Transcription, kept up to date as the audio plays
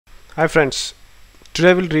Hi friends,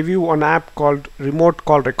 today we'll review an app called Remote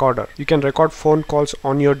Call Recorder. You can record phone calls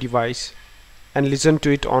on your device and listen to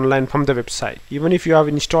it online from the website. Even if you have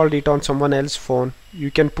installed it on someone else's phone, you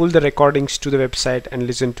can pull the recordings to the website and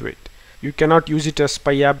listen to it. You cannot use it as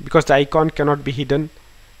spy app because the icon cannot be hidden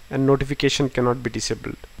and notification cannot be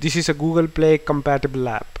disabled. This is a Google Play compatible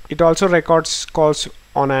app. It also records calls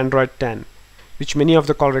on Android 10, which many of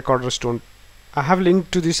the call recorders don't. I have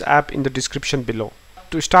linked to this app in the description below.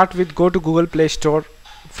 To start with, go to Google Play Store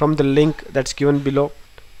from the link that's given below.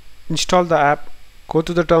 Install the app, go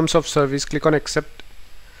to the terms of service, click on accept,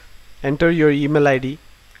 enter your email ID,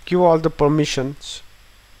 give all the permissions,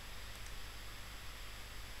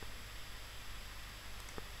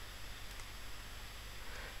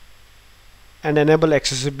 and enable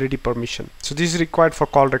accessibility permission. So this is required for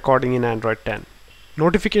call recording in Android 10.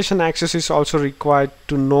 Notification access is also required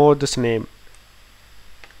to know this name.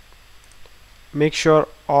 Make sure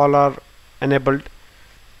all are enabled.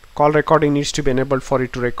 Call recording needs to be enabled for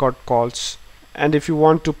it to record calls, and if you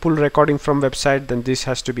want to pull recording from website, then this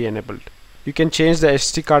has to be enabled. You can change the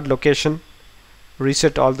SD card location,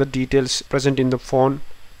 reset all the details present in the phone,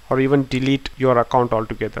 or even delete your account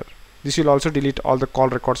altogether. This will also delete all the call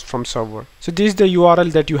records from server. So this is the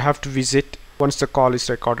URL that you have to visit once the call is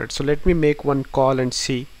recorded. So let me make one call and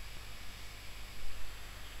see.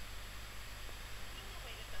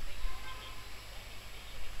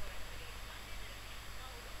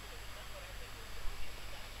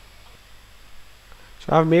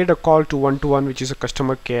 So I have made a call to 121, which is a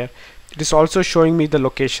customer care. It is also showing me the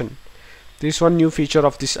location. This is one new feature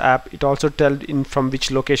of this app. It also tells in from which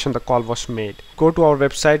location the call was made. Go to our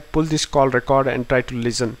website, pull this call recorder and try to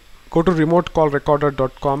listen. Go to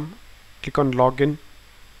remotecallrecorder.com, click on login,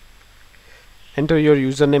 enter your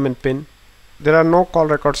username and PIN. There are no call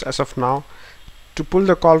records as of now. To pull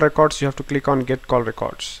the call records, you have to click on get call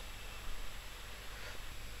records.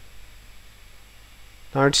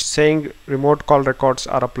 Now it's saying remote call records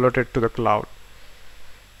are uploaded to the cloud.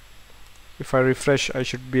 If I refresh, I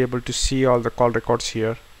should be able to see all the call records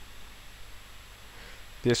here.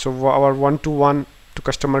 Yes, so our 121 to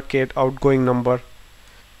customer care outgoing number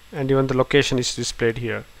and even the location is displayed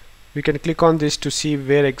here. We can click on this to see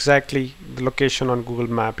where exactly the location on Google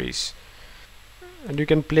Map is. And you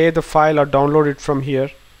can play the file or download it from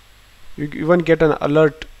here. You even get an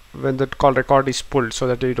alert when the call record is pulled so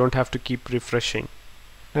that you don't have to keep refreshing.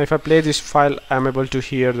 Now if I play this file, I am able to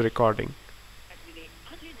hear the recording.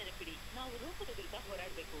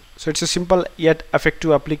 So it's a simple yet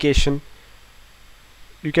effective application.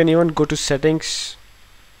 You can even go to settings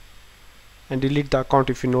and delete the account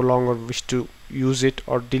if you no longer wish to use it,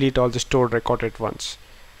 or delete all the stored record at once.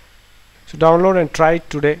 So download and try it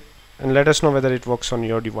today and let us know whether it works on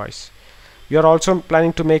your device. We are also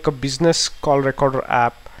planning to make a business call recorder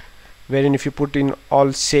app wherein if you put in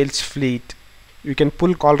all sales fleet, you can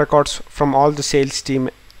pull call records from all the sales team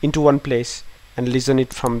into one place and listen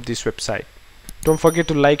it from this website. Don't forget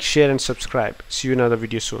to like, share and subscribe. See you in another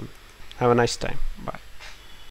video soon. Have a nice time. Bye.